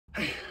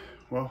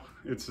Well,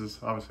 it's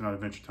just obviously not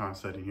adventure time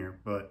setting here,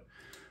 but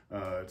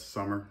it's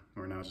summer.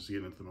 We're now just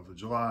getting into the month of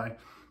July.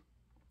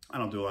 I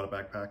don't do a lot of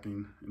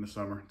backpacking in the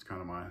summer. It's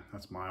kind of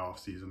that's my off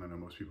season. I know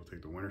most people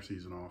take the winter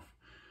season off.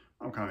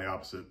 I'm kind of the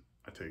opposite.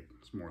 I take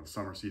more of the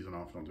summer season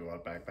off. I don't do a lot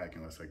of backpacking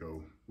unless I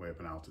go way up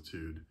in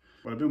altitude.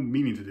 What I've been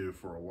meaning to do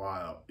for a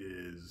while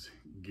is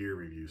gear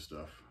review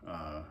stuff.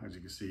 As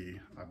you can see,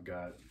 I've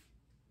got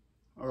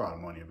a lot of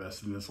money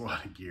invested in this, a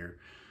lot of gear.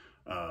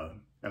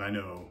 And I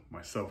know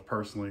myself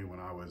personally, when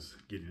I was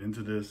getting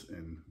into this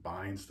and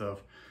buying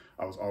stuff,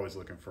 I was always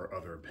looking for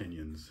other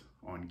opinions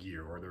on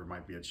gear, or there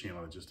might be a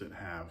channel that just didn't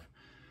have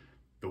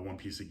the one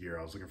piece of gear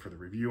I was looking for the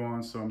review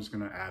on. So I'm just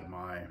gonna add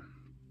my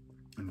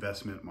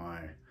investment,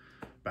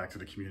 back to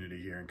the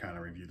community here and kind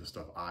of review the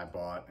stuff I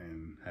bought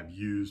and have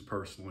used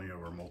personally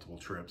over multiple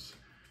trips.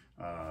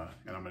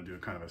 And I'm gonna do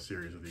kind of a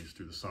series of these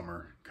through the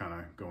summer, kind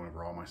of going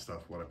over all my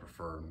stuff, what I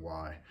prefer and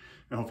why,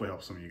 and hopefully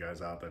help some of you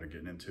guys out that are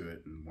getting into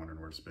it and wondering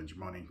where to spend your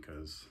money.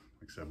 Because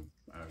like I said,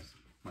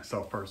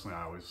 myself personally,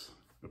 I always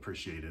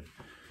appreciated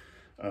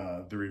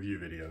the review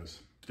videos.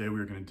 Today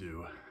we're gonna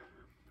do a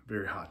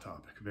very hot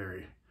topic,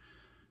 very,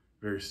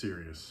 very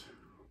serious.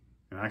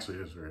 And actually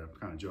it is I'm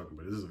kind of joking,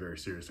 but this is a very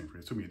serious thing for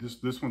me. It took me,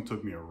 this one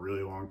took me a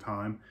really long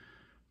time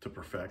to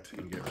perfect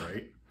and get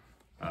right.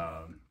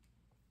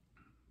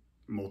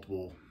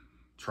 Multiple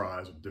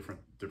tries with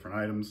different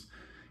items,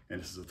 and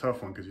this is a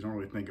tough one because you don't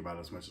really think about it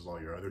as much as all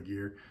your other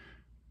gear.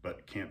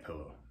 But camp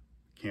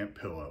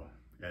pillow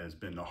has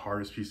been the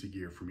hardest piece of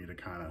gear for me to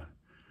kind of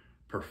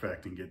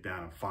perfect and get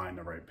down and find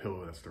the right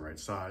pillow that's the right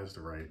size,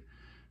 the right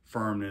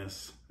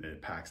firmness,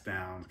 it packs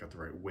down, it's got the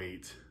right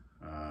weight,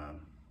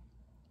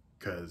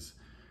 because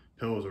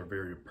pillows are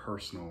very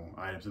personal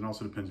items. And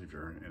also depends if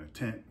you're in a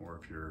tent or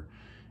if you're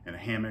in a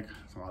hammock.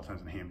 So a lot of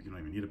times in a hammock you don't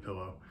even need a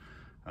pillow.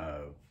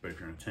 But if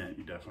you're in a tent,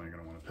 you definitely are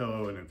going to want a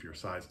pillow. And if you're a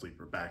side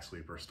sleeper, back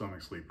sleeper,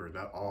 stomach sleeper,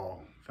 that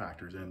all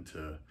factors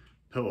into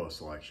pillow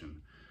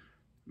selection.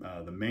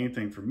 The main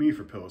thing for me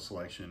for pillow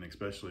selection,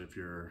 especially if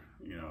you're,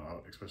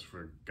 especially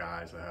for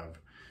guys that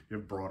you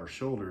have broader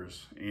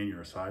shoulders and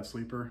you're a side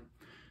sleeper,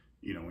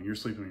 when you're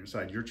sleeping on your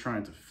side, you're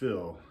trying to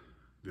fill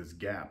this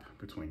gap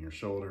between your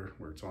shoulder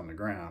where it's on the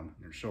ground,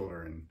 your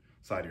shoulder and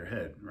side of your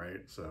head,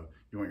 right? So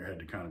you want your head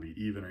to kind of be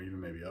even, or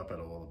even maybe up at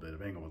a little bit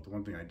of angle. But the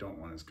one thing I don't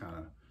want is kind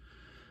of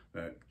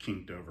that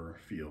kinked over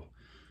feel.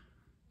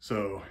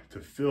 So to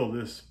fill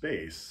this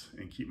space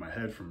and keep my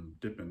head from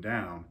dipping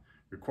down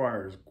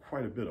requires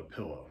quite a bit of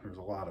pillow. There's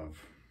a lot of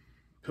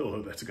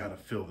pillow that's got to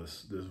fill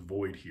this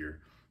void here.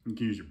 You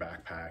can use your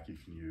backpack, you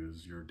can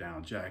use your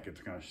down jacket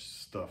to kind of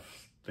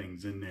stuff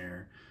things in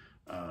there,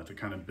 to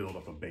kind of build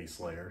up a base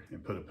layer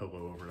and put a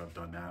pillow over it. I've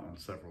done that on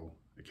several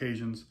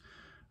occasions,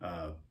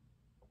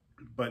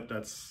 but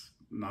that's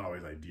not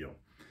always ideal.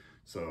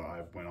 So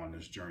I went on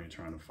this journey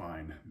trying to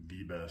find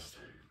the best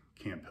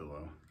camp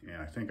pillow, and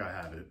I think I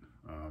have it.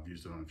 I've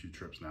used it on a few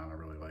trips now and I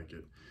really like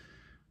it,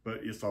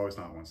 but it's always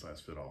not one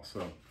size fit all.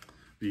 So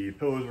the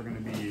pillows we're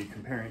going to be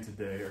comparing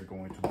today are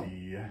going to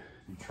be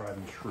the tried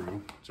and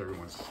true, which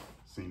everyone's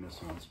seen. This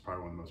one. It's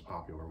probably one of the most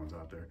popular ones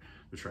out there,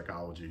 the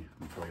Trekology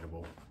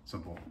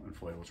simple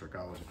inflatable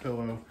Trekology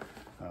pillow.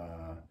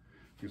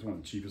 It's one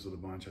of the cheapest of the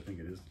bunch. I think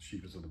it is the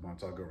cheapest of the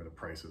bunch. I'll go over the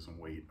prices and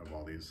weight of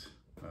all these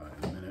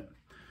in a minute.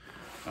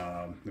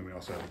 Then we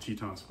also have the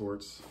Teton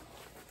Sports,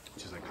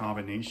 which is a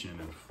combination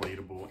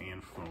inflatable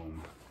and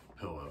foam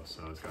pillow.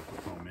 So it's got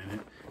the foam in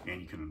it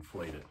and you can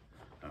inflate it.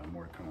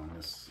 More to come on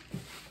this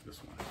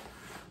one.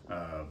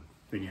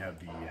 Then you have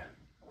the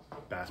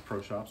Bass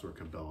Pro Shops or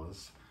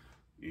Cabela's,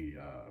 the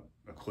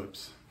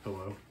Eclipse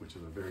pillow, which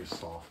is a very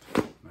soft,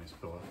 nice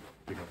pillow.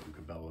 Pick up from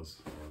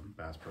Cabela's or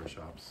Bass Pro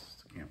Shops.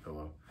 It's a camp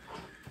pillow.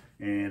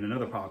 And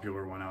another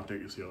popular one out there,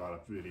 you see a lot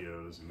of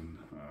videos and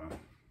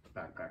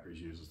backpackers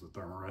use, is the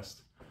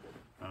Thermarest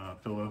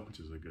pillow, which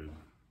is a good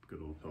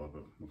little pillow,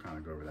 but we'll kind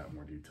of go over that in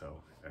more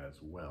detail as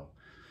well.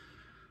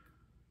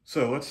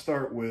 So let's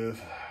start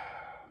with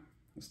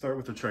the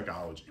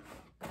Trekology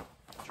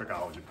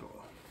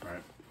pillow,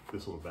 right?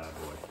 This little bad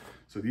boy.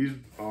 So these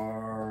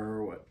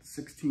are what,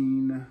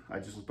 16? I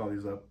just looked all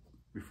these up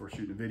before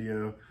shooting the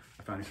video.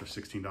 I found these for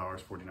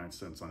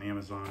 $16.49 on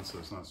Amazon, so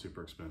it's not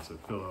super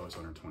expensive pillow. It's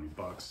under 20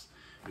 bucks.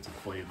 It's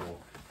inflatable,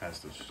 has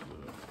the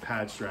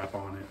pad strap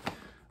on it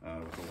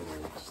with the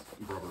little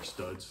rubber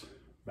studs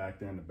back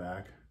there in the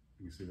back.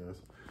 You can see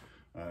those.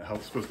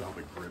 It's supposed to help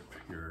it grip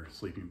your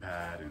sleeping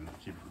pad and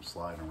keep it from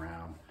sliding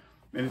around.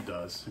 And it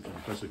does,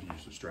 especially if you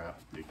use the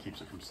strap, it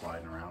keeps it from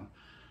sliding around.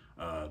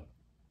 And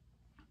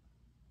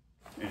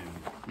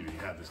you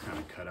have this kind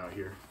of cutout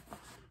here,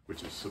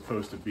 which is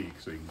supposed to be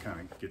so you can kind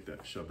of get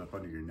that shoved up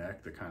under your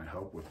neck to kind of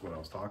help with what I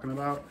was talking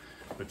about.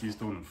 But these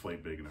don't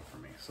inflate big enough for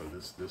me. So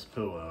this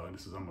pillow, and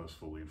this is almost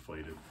fully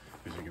inflated,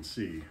 as you can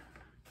see,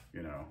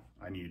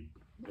 I need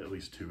at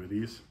least 2 of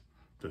these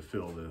to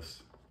fill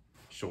this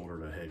shoulder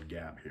to head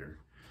gap here.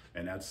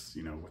 And that's,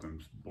 with them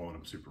blowing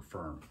up super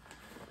firm.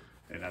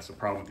 And that's the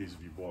problem with these.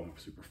 If you blow them up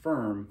super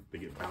firm, they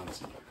get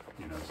bouncy,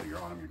 so you're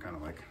on them, you're kind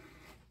of like,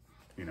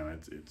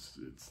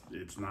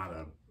 it's not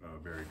a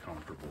very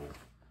comfortable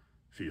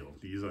feel.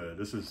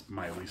 This is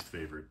my least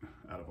favorite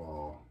out of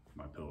all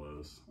my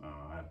pillows.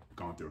 I've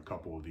gone through a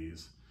couple of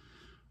these,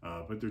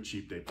 but they're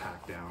cheap. They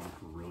pack down,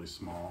 really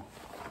small,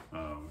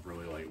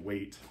 really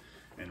lightweight,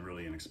 and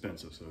really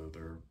inexpensive. So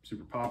they're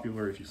super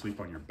popular. If you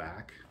sleep on your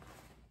back,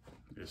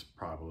 this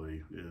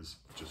probably is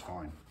just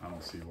fine. I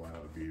don't see why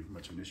that would be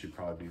much of an issue.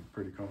 Probably be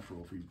pretty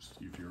comfortable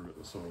if you're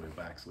solely a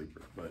back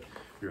sleeper. But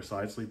if you're a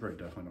side sleeper, I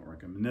definitely don't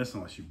recommend this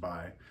unless you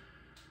buy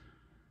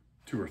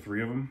 2 or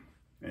 3 of them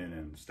and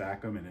then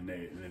stack them, and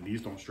then these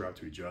don't strap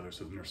to each other,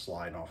 so then they're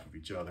sliding off of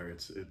each other.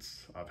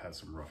 I've had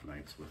some rough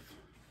nights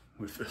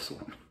with this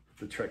one,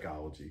 the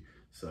Trekology.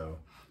 So,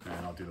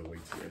 and I'll do the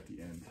weights here at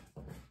the end.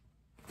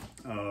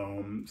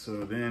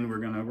 So then we're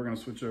gonna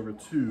switch over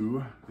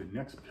to the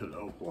next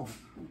pillow. All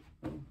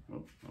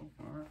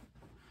right.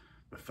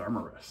 The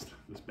Thermarest,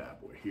 this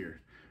bad boy here.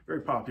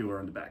 Very popular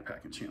on the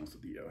backpacking channels,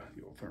 the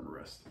old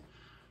Thermarest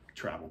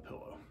travel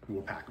pillow.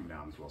 We'll pack them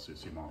down as well, so you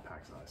see them all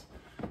pack size.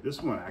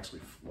 This one actually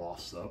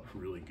lofts up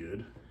really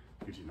good.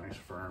 Gives you nice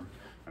firm.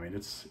 I mean,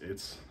 it's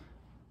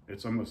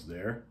almost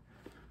there.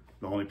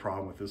 The only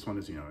problem with this one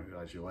is, you know,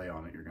 as you lay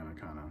on it, you're gonna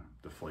kind of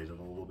deflate it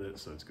a little bit,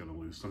 so it's gonna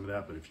lose some of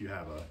that. But if you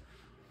have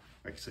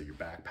like you say, your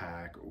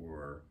backpack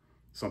or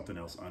something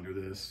else under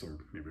this, or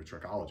maybe a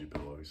Trekology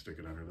pillow, you stick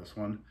it under this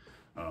one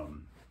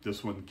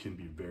can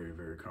be very,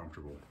 very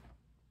comfortable.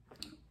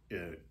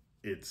 It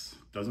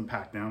doesn't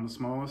pack down the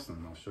smallest,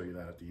 and I'll show you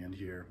that at the end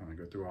here when I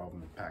go through all of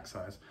them with pack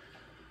size.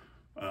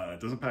 It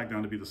doesn't pack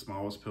down to be the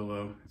smallest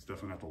pillow. It's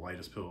definitely not the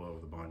lightest pillow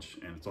of the bunch,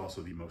 and it's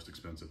also the most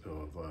expensive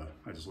pillow.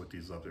 I just looked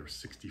these up. They were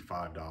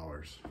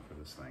 $65 for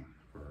this thing,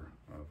 for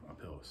a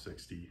pillow,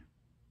 $65.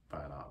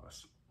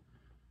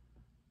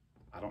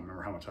 I don't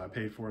remember how much I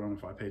paid for it. I don't know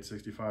if I paid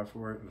 $65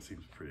 for it. It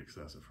seems pretty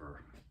excessive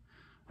for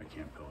a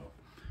camp pillow.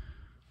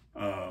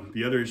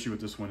 The other issue with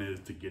this one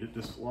is to get it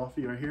this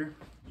lofty right here,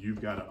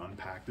 you've got to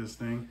unpack this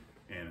thing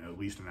in at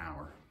least an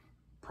hour,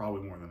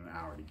 probably more than an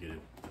hour, to get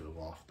it to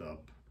loft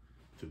up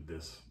to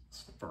this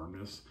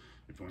firmness.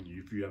 If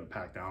you have it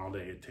packed down all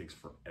day, it takes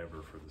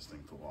forever for this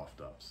thing to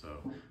loft up.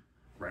 So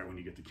right when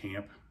you get to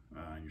camp,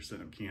 and you're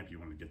setting up camp, you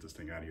want to get this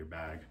thing out of your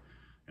bag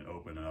and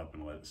open it up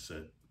and let it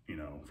sit, you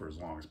know, for as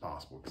long as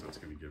possible, because that's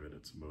going to give it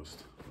its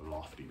most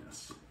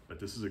loftiness. But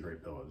this is a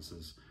great pillow. This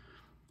is,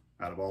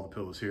 out of all the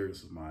pillows here,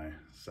 this is my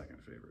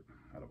second favorite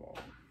out of all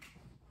of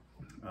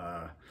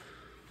them.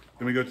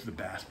 Then we go to the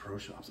Bass Pro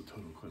Shops, the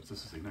Total Eclipse.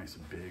 This is a nice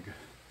big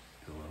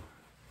pillow.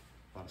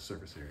 A lot of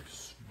surface area.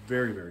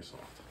 Very, very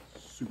soft.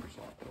 Super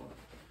soft pillow.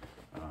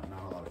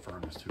 Not a lot of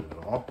firmness to it at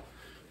all,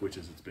 which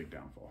is its big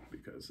downfall,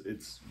 because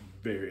it's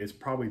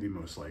probably the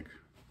most, like,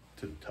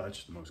 to the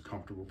touch, the most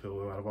comfortable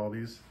pillow out of all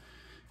these.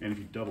 And if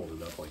you doubled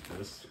it up like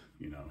this,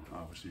 you know,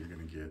 obviously you're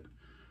going to get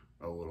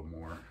a little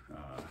more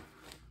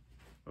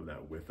of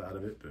that width out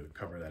of it to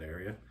cover that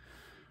area.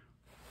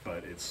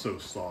 But it's so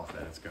soft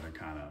that it's going to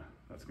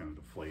that's going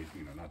to deflate,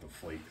 you know, not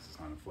deflate because it's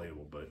not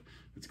inflatable, but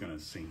it's going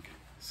to sink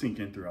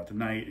in throughout the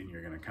night, and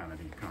you're going to kind of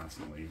be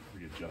constantly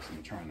readjusting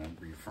and trying to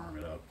refirm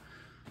it up.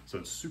 So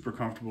it's super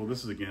comfortable.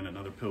 This is, again,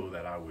 another pillow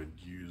that I would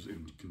use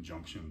in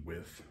conjunction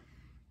with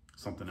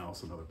something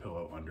else, another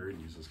pillow under it,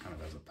 and use this kind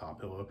of as a top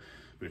pillow.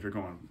 But if you're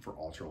going for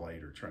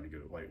ultralight or trying to get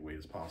it lightweight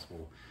as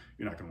possible,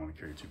 you're not going to want to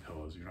carry 2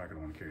 pillows. You're not going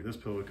to want to carry this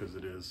pillow because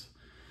it is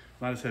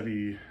not as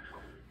heavy.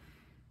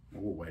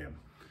 Well, we'll weigh them,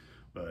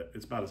 but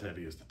it's about as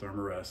heavy as the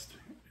Thermarest.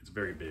 It's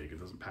very big. It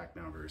doesn't pack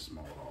down very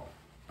small at all.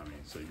 I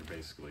mean, so you're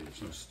basically,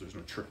 there's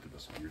no trick to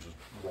this one. You're just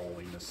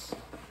rolling this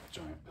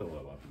giant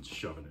pillow up and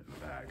shoving it in the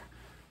bag.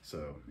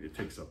 So it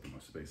takes up the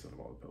most space out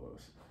of all the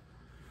pillows.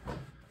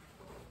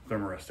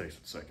 Thermarest takes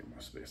the second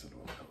most space out of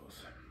all the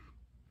pillows.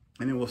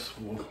 And then we'll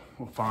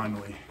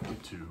finally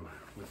get to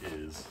what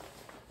is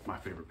my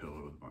favorite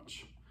pillow of the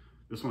bunch.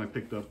 This one I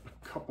picked up a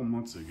couple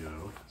months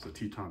ago. It's a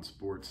Teton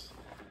Sports.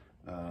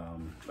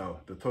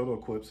 The Total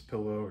Eclipse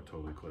pillow, or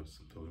Total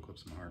Eclipse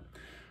in my heart.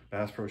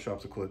 Bass Pro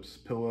Shops Eclipse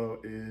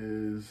pillow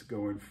is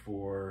going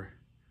for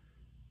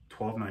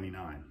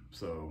 $12.99.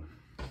 So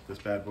this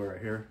bad boy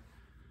right here,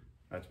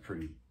 that's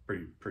pretty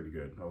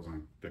good. That was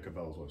on Dick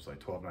Cabela's website.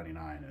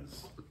 $12.99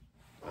 is,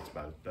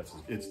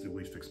 it's the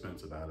least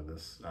expensive out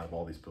of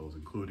all these pillows,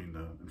 including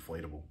the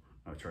inflatable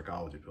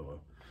Trekology pillow.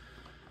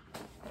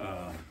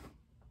 So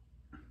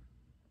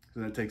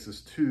that takes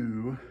us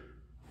to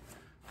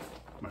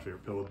my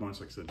favorite pillow of the bunch.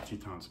 Like I said,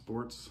 Teton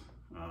Sports.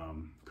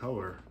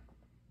 Color,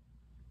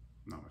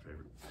 not my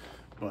favorite,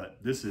 but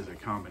this is a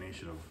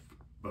combination of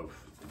both,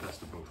 the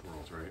best of both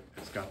worlds, right?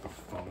 It's got the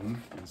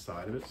foam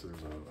inside of it, so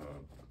there's a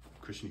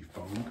cushiony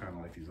foam, kind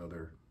of like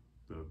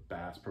the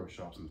Bass Pro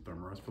Shops and the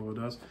Thermarest pillow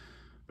does,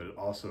 but it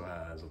also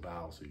has a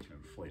valve so you can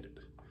inflate it.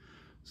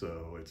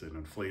 So it's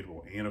an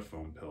inflatable and a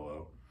foam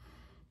pillow,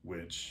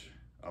 which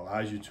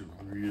allows you to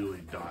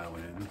really dial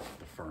in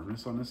the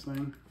firmness on this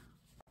thing.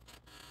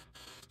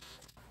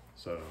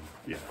 So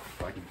yeah,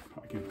 if I can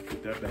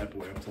get that bad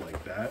boy up to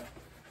like that,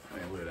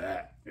 and look at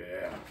that,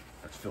 yeah,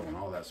 that's filling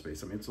all that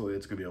space. I mean, it's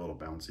gonna be a little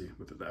bouncy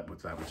with that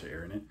much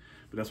air in it,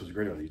 but that's what's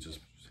great about it. You just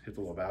hit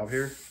the little valve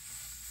here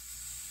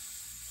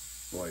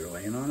while you're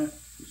laying on it,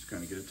 Just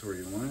kind of get it to where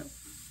you want it.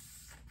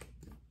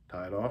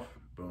 Tie it off,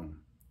 boom.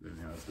 You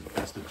know, it's the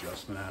best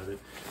adjustment out of it.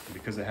 And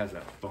because it has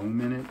that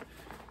foam in it,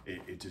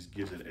 it just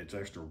gives it, it's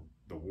extra,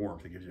 the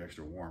warmth, it gives you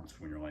extra warmth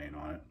when you're laying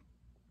on it.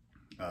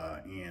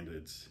 And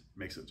it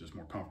makes it just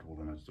more comfortable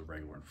than just a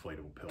regular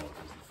inflatable pillow,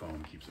 because the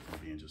foam keeps it from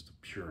being just a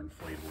pure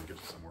inflatable. It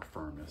gives it some more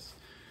firmness.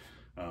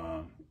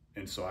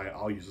 And so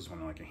I'll use this one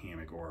in like a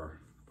hammock or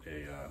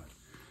a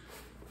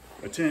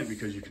tent,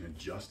 because you can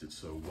adjust it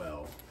so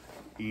well,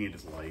 and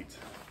it's light.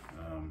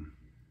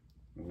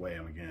 Weigh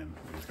them again.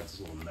 It's got this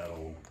little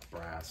metal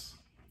brass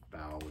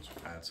valve, which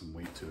adds some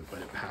weight to it, but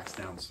it packs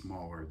down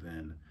smaller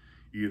than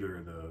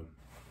either the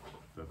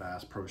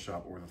Bass Pro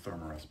Shop or the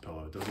Thermarest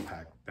pillow. It doesn't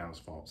pack down as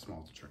small as the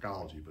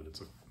Trekology, but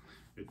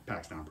it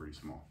packs down pretty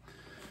small.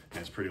 And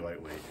it's pretty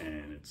lightweight,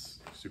 and it's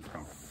super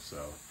comfortable.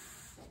 So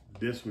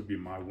this would be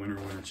my winter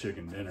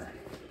chicken dinner.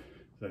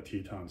 That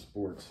Teton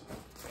Sports.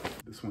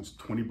 This one's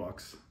 20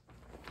 bucks,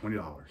 $20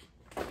 on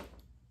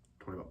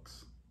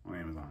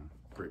Amazon.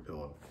 Great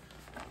pillow,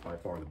 by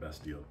far the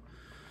best deal.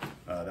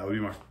 That would be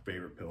my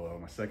favorite pillow.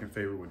 My second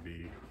favorite would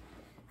be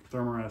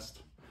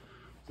Thermarest.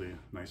 It's a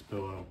nice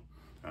pillow.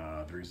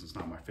 The reason it's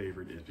not my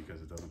favorite is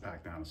because it doesn't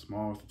pack down as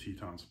small as the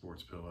Teton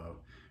Sports pillow.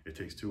 It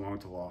takes too long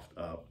to loft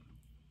up.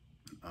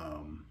 That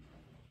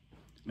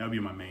would be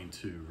my main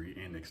two,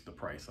 and the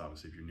price.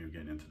 Obviously, if you're new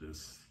getting into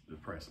this, the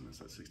price on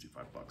this at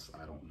 65 bucks.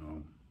 I don't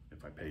know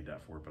if I paid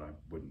that for it, but I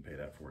wouldn't pay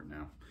that for it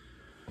now.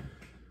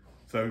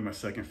 So that would be my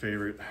second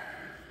favorite.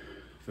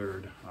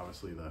 Third,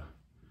 obviously, the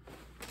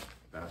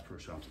Bass Pro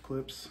Shop's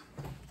Eclipse.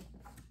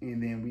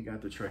 And then we got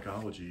the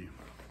Trekology.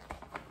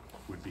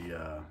 Would be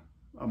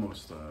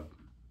almost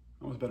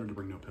better to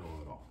bring no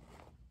pillow at all.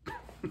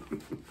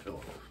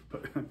 Pillow,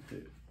 but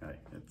hey,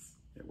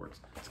 it works.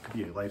 This could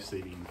be a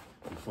life-saving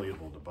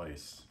inflatable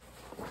device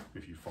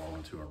if you fall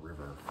into a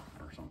river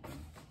or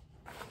something.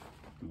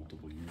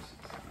 Multiple uses,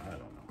 I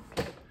don't know.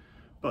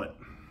 But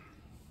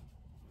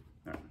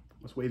all right,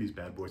 let's weigh these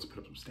bad boys and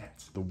put up some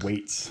stats. The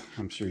weights,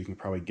 I'm sure you can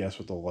probably guess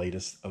what the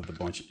lightest of the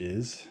bunch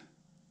is.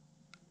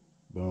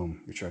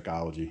 Boom, your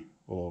Trekology.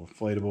 A little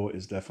inflatable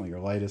is definitely your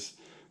lightest.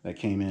 That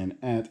came in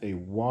at a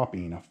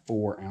whopping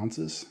 4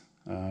 ounces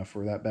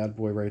for that bad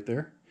boy right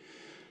there.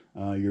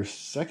 Your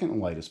second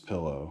lightest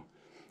pillow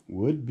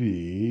would be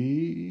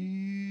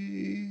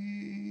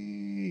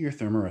your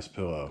Thermarest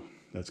pillow.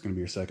 That's going to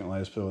be your second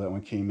lightest pillow. That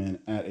one came in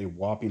at a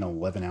whopping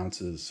 11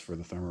 ounces for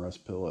the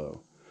Thermarest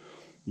pillow.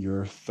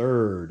 Your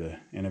third,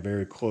 and a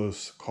very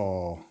close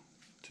call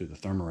to the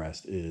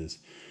Thermarest, is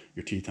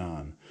your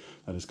Teton.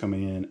 That is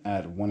coming in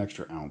at 1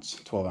 extra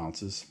ounce, 12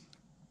 ounces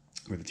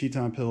for the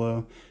Teton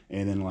pillow.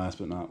 And then last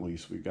but not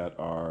least, we got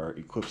our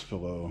Eclipse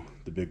pillow,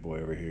 the big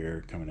boy over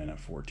here, coming in at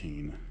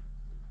 14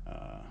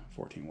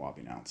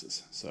 whopping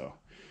ounces. So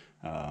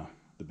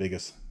the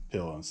biggest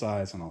pillow in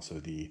size, and also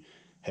the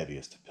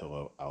heaviest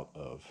pillow out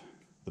of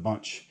the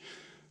bunch.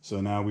 So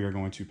now we are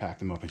going to pack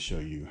them up and show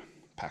you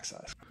pack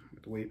size.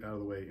 Get the weight out of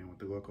the way and what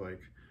they look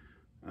like.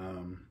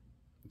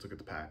 Let's look at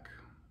the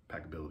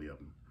packability of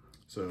them.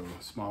 So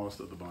smallest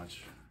of the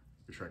bunch,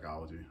 your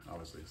Trekology.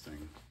 Obviously this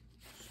thing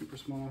super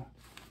small,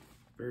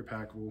 very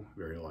packable,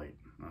 very light.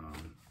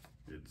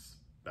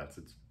 That's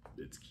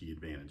its key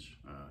advantage,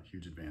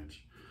 huge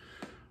advantage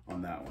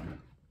on that one.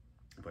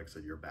 Like I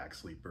said, you're a back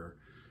sleeper,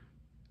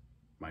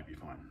 might be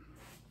fine.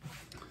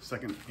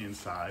 Second in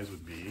size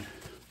would be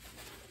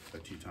the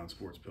Teton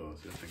Sports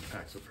pillows. This thing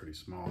packs up pretty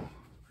small.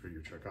 For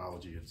your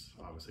Trekology, it's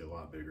obviously a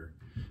lot bigger,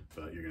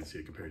 but you're gonna see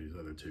it compared to these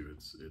other two.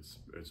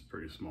 It's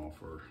pretty small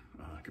for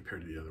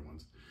compared to the other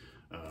ones.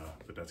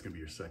 But that's gonna be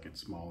your second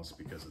smallest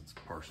because it's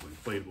partially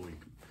inflatable.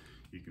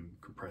 You can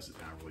compress it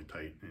down really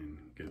tight and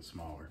get it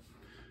smaller.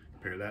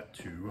 Compare that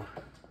to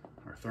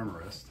our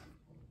Thermarest.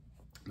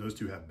 Those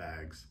two have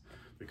bags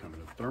that come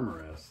in a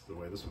Thermarest. The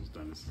way this one's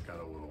done is it's got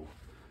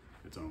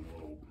its own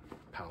little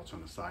pouch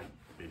on the side.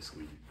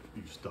 Basically,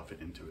 you stuff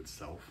it into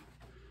itself.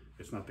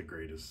 It's not the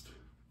greatest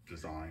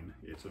design.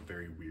 It's a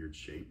very weird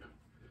shape.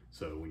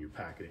 So when you're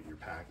packing it in your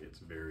pack, it's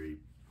very,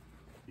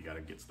 you got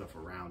to get stuff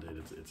around it.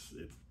 It's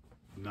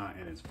not,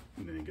 and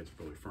then it gets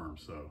really firm.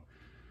 So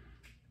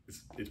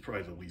it's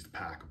probably the least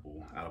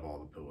packable out of all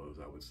the pillows,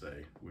 I would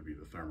say, would be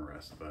the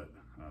Thermarest. But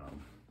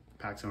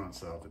packs on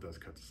itself, it does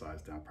cut the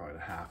size down probably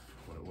to half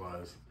what it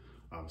was,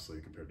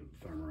 obviously, compared to the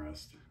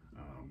Thermarest.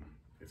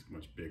 It's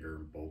much bigger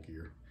and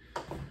bulkier.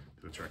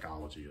 The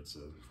Trekology, it's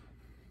a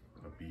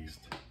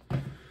beast.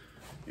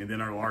 And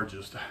then our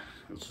largest,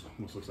 this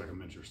almost looks like a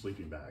miniature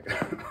sleeping bag,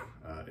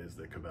 is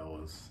the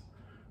Cabela's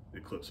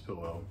Eclipse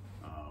pillow.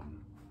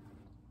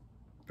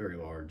 Very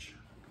large,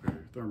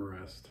 very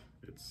Thermarest.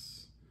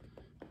 It's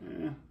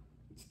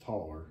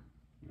taller,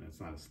 and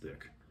it's not as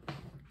thick.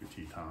 Your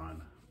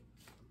Teton,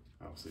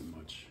 obviously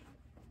much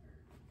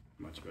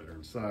better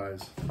in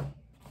size.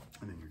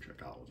 And then your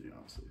Trekology,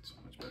 obviously, it's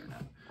much better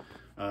than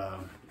that.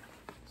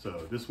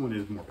 So this one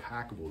is more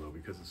packable though,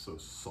 because it's so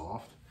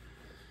soft.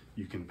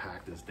 You can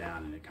pack this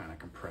down and it kind of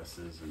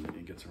compresses and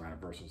it gets around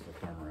it, versus the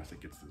Thermarest, it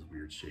gets this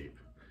weird shape.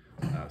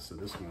 So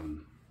this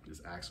one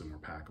is actually more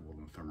packable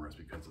than Thermarest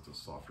because it's a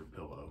softer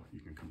pillow.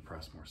 You can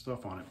compress more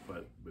stuff on it,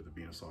 but with it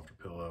being a softer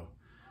pillow,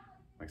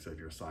 like I said, if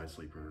you're a side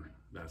sleeper,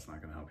 that's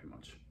not gonna help you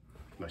much,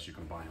 unless you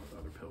combine it with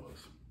other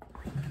pillows.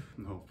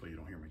 And hopefully you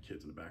don't hear my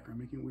kids in the background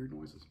making weird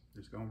noises.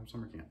 They're just going from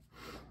summer camp.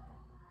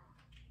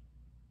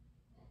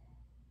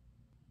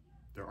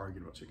 They're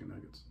arguing about chicken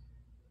nuggets.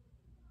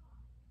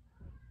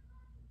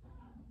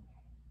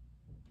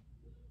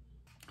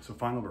 So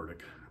final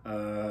verdict.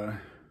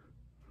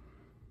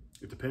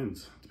 It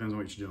depends. Depends on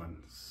what you're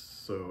doing.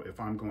 So if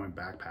I'm going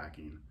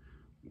backpacking,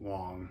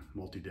 long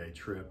multi-day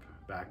trip,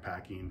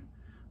 backpacking,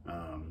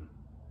 I'm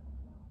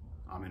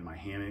in my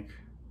hammock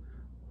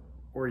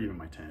or even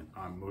my tent,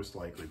 I'm most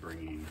likely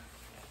bringing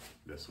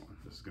this one.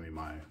 This is gonna be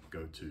my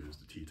go-to, is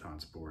the Teton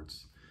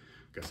Sports.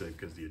 Like I said,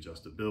 because the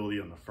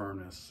adjustability and the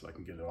firmness, I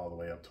can get it all the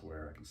way up to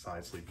where I can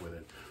side sleep with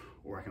it,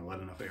 or I can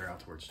let enough air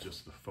out to where it's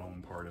just the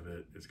foam part of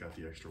it. It's got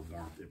the extra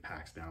warmth. It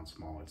packs down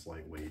small. It's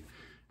lightweight.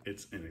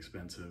 It's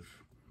inexpensive.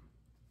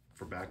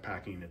 For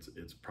backpacking,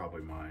 it's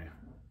probably my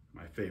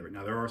favorite.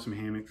 Now there are some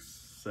hammock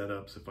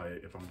setups.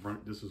 If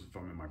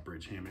I'm in my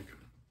bridge hammock.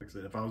 Like I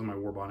said, if I was in my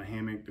war bonnet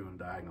hammock doing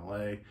diagonal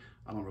lay,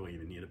 I don't really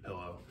even need a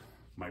pillow.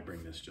 Might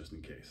bring this just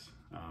in case.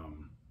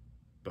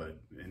 But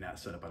in that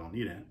setup, I don't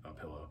need a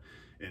pillow.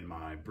 In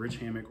my bridge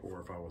hammock,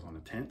 or if I was on a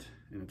tent,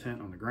 in a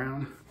tent on the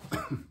ground,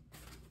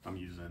 I'm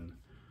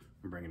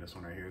bringing this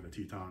one right here, the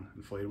Teton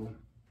inflatable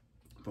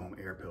foam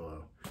air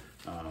pillow.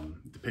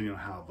 Depending on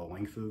how the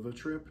length of the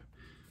trip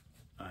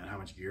and how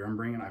much gear I'm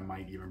bringing, I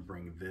might even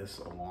bring this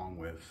along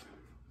with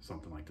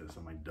something like this.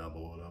 I might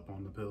double it up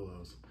on the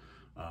pillows.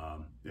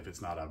 If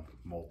it's not a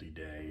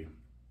multi-day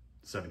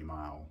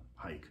 70-mile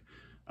hike,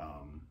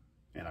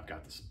 and I've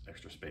got this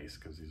extra space,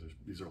 because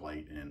these are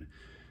light and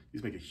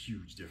these make a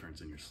huge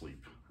difference in your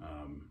sleep.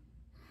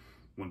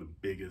 One of the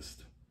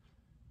biggest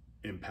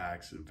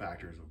impacts and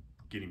factors of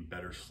getting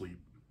better sleep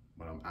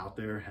when I'm out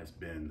there has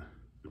been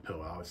the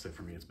pillow. I always say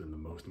for me, it's been the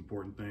most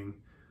important thing.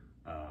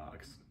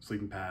 Like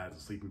sleeping pads,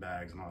 and sleeping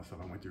bags, and all that stuff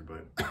I went through,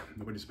 but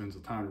nobody spends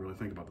the time to really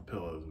think about the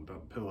pillows. And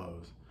without the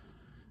pillows,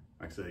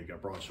 like I said, you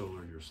got broad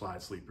shoulder, you're a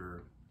side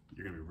sleeper,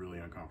 you're gonna be really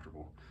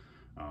uncomfortable.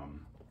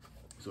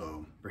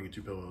 So bringing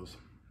 2 pillows,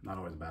 not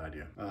always a bad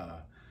idea.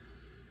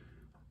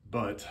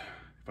 But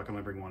if I can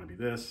only bring one, to be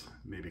this,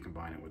 maybe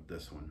combine it with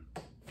this one.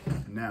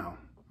 Now,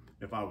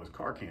 if I was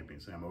car camping,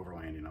 say I'm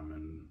overlanding, I'm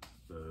in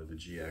the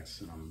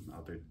GX and I'm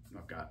out there,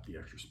 I've got the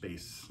extra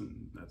space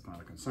and that's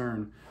not a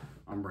concern,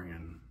 I'm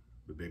bringing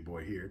the big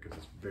boy here because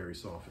it's very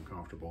soft and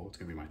comfortable. It's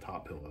gonna be my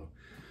top pillow,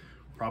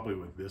 probably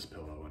with this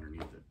pillow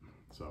underneath it.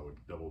 So I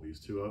would double these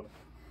 2 up.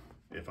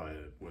 If I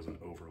was an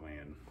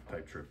overland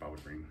type trip, I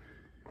would bring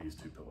these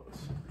 2 pillows.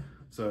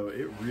 So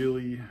it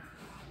really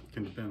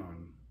can depend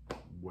on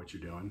what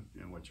you're doing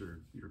and what your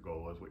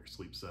goal is, what your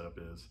sleep setup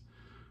is.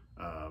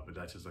 But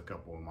that's just a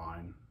couple of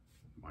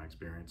my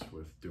experience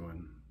with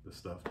doing this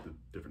stuff. The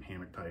different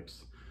hammock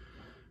types,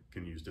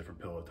 can use different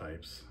pillow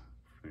types.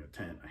 A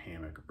tent, a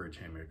hammock, a bridge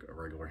hammock, a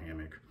regular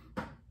hammock.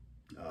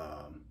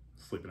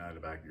 Sleeping out of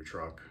the back of your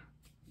truck,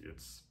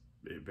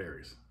 it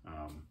varies.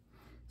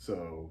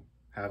 So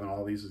having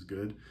all these is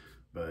good,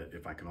 but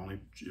if I could only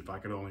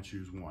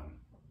choose one,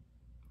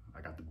 I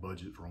got the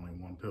budget for only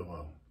one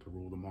pillow to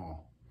rule them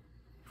all,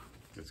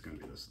 it's gonna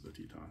be the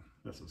Teton.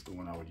 This is the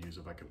one I would use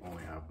if I could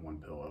only have one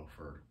pillow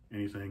for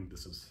anything.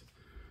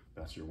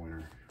 That's your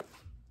winter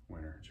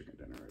chicken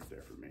dinner right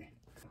there for me.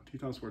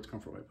 Teton Sports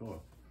Comfort Light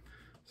Pillow.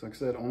 So like I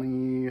said,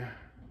 only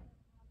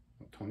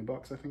what, 20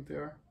 bucks I think they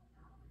are.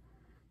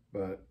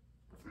 But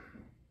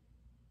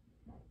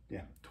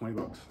yeah, 20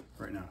 bucks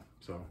right now.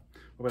 So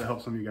hope that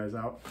helps some of you guys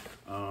out.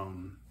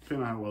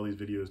 Depending on how well these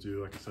videos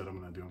do, like I said, I'm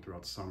gonna do them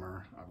throughout the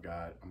summer. I'm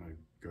gonna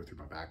go through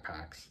my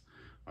backpacks.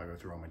 I'll go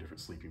through all my different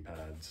sleeping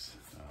pads.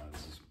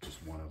 This is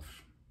just one of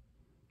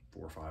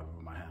 4 or 5 of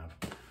them I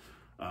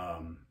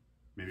have.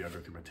 Maybe I'll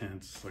go through my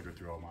tents. I'll go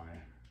through all my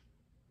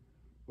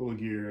little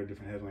gear,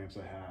 different headlamps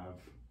I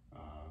have.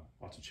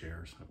 Lots of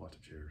chairs. I have lots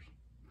of chairs.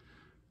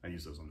 I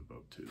use those on the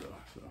boat too, though,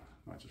 so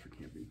not just for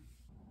camping.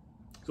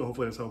 So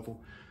hopefully that's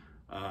helpful.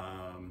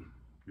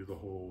 Do the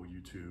whole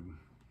YouTube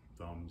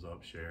thumbs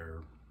up,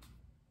 share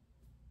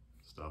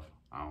stuff.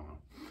 I don't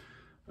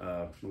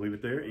know. We'll leave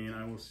it there, and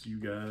I will see you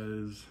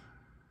guys.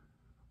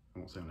 I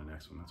won't say on the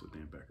next one. That's what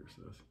Dan Becker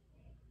says.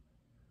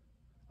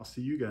 I'll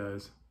see you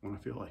guys when I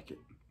feel like it.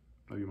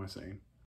 That'll be my saying.